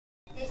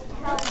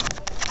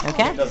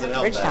Okay.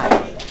 Bridge time.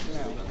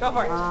 Go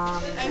for it.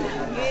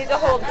 You need to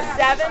hold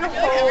 7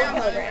 whole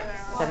kilograms.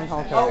 7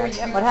 whole kilograms.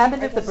 What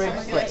happens if the bridge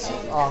slips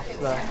off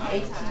the...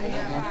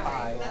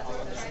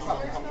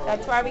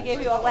 That's why we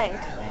gave you a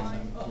length.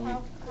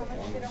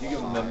 Do you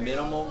give them a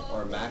minimum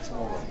or a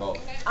maximum or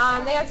both?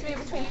 They have to be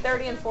between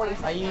 30 and 40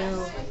 Are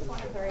you...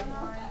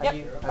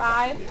 Yep,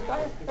 5. Go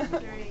ahead.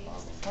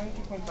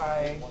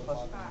 22.5 plus...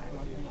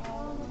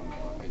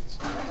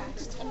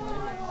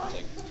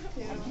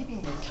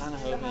 Kind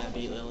of hoping I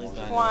beat Lily,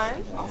 but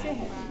 1, 2,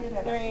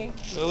 3,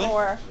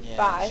 4, yeah,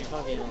 5. she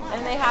probably beat Lily.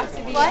 And they have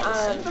to be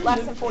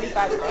less than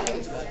 45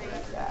 grams. What?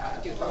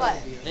 I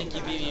think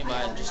you beat me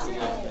by just a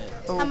little bit.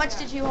 How much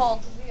did you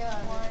hold?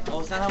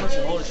 Well, it's not how much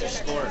you hold, it's your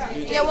score.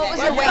 Yeah, what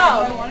was your weight?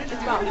 Oh,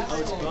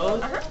 it's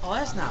both? Oh,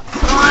 that's not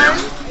 1,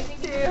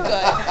 2,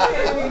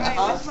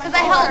 Because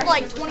I held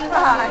like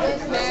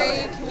 25.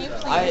 Mary, can you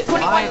please?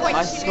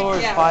 My score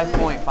is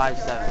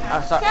 5.57.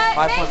 I'm sorry,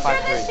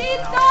 5.53.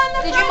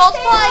 Did you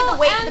multiply the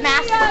weight, the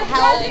mass of the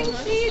held?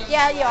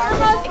 Yeah, you are.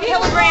 In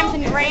kilograms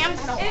and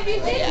grams.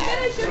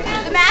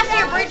 The mass of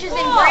your bridge is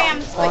in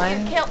grams,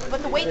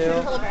 but the weight's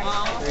in kilograms.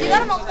 So you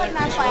gotta multiply the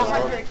mass by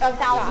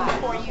 1,000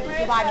 before you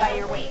divide by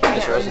your weight.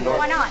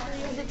 Why not?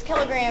 Because it's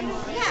kilograms.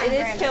 It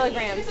is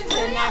kilograms. So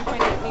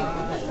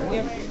 9.8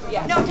 newtons.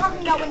 Yeah. No, I'm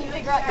talking about when you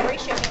figure out your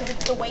ratio because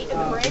it's the weight of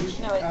the bridge.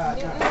 No, it's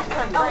newtons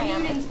per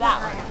gram. It's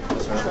that one.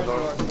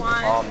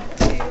 1,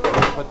 2,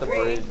 Put the 3,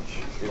 bridge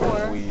if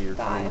 4, we are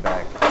coming 5.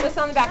 back. Put this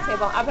on the back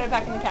table. I'll put it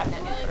back in the cabinet.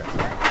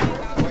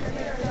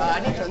 I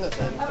need to turn this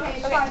in.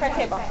 Okay, front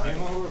table.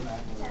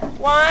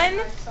 1,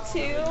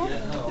 2,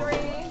 3,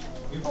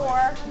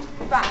 4,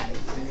 5.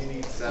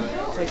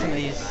 Take some of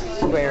these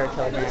square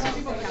kilograms.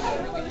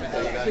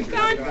 Keep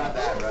going.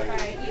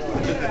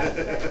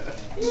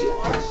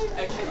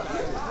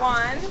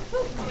 1, 2, 3,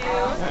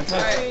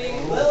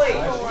 4,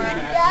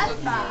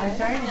 5. I'm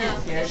trying to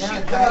get scared now.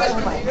 I'm trying to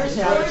find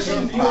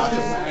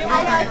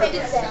I know, I think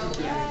it's it.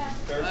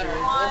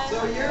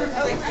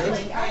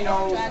 I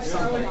know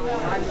something.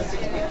 I'm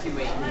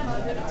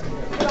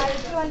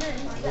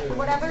 6.28.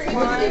 Whatever. 1,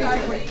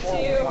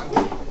 2,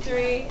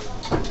 3,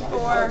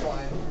 4,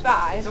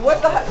 5. So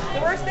what the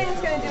worst thing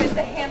it's going to do is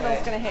the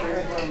handle's going to hit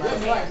your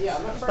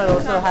But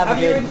also have a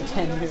good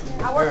 10 newtons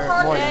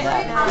or more than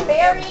that. I'm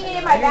burying it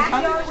in my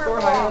backyard where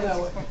it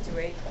belongs.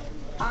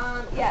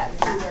 Yes.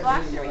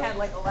 Last year we had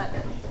like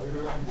 11.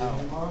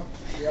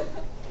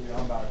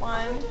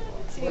 1,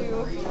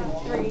 2,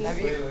 3,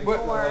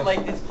 4,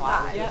 Like this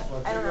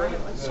 5. I don't know.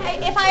 Hey,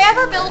 if I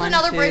ever build 1,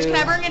 another bridge, can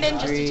I 2, bring it in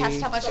just to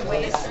test how much it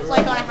weighs?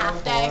 Like on a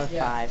half day? 4,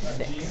 5,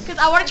 6. Because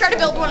I want to try to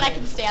build one I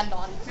can stand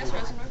on.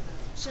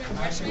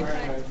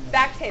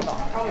 Back table.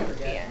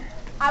 Yeah.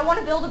 I want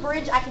to build a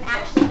bridge I can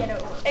actually get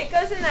over. It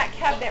goes in that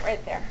cabinet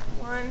right there.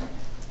 1, 2,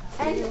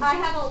 And I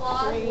have a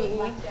lot of wood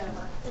left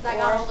over. Because I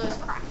got all those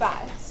cracks.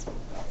 5.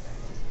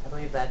 I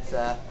believe that's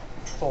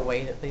full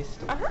weight at least.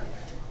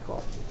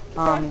 Cool.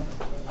 Oh,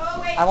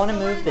 I want to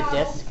move the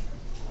disc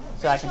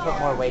so I can put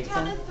more weights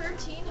in.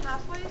 13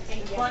 halfway.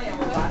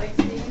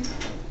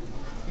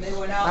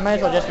 I might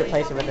as well just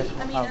replace it with this.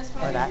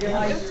 Or that.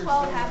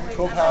 12 halfway.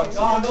 12 pounds.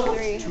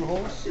 3, 2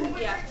 holes.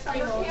 Yeah, 3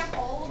 holes.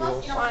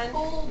 1, 2,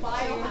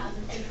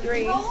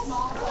 3,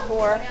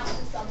 4,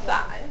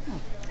 5.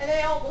 And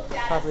they all looked at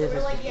us Probably and is were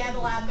this- like, yeah, the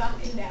lab got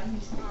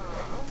condemned.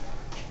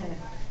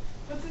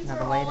 But since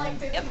Another we're weight all like in?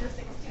 15 or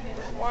 16.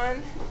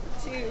 1,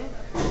 2,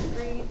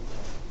 3,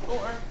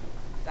 4,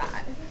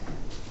 5.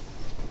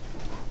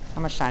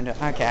 How much time do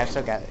okay, I've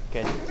still got it.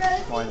 Good.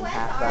 More than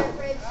half that.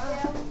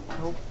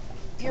 Nope.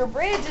 Your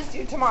bridge is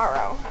due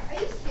tomorrow. Are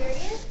you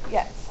serious?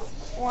 Yes.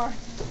 1,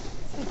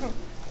 2,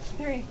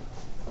 3,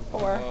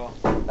 4,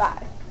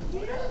 5.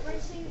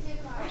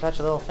 Such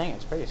a little thing,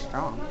 it's pretty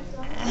strong.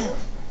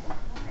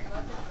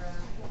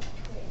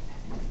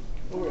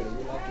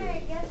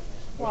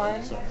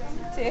 1,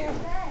 2,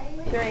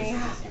 3,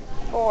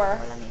 4,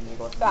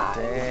 5.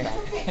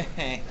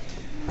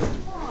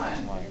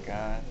 Oh my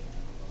god.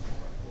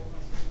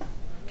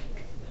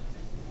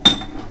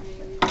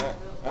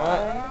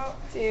 1,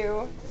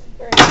 2,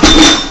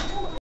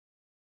 3.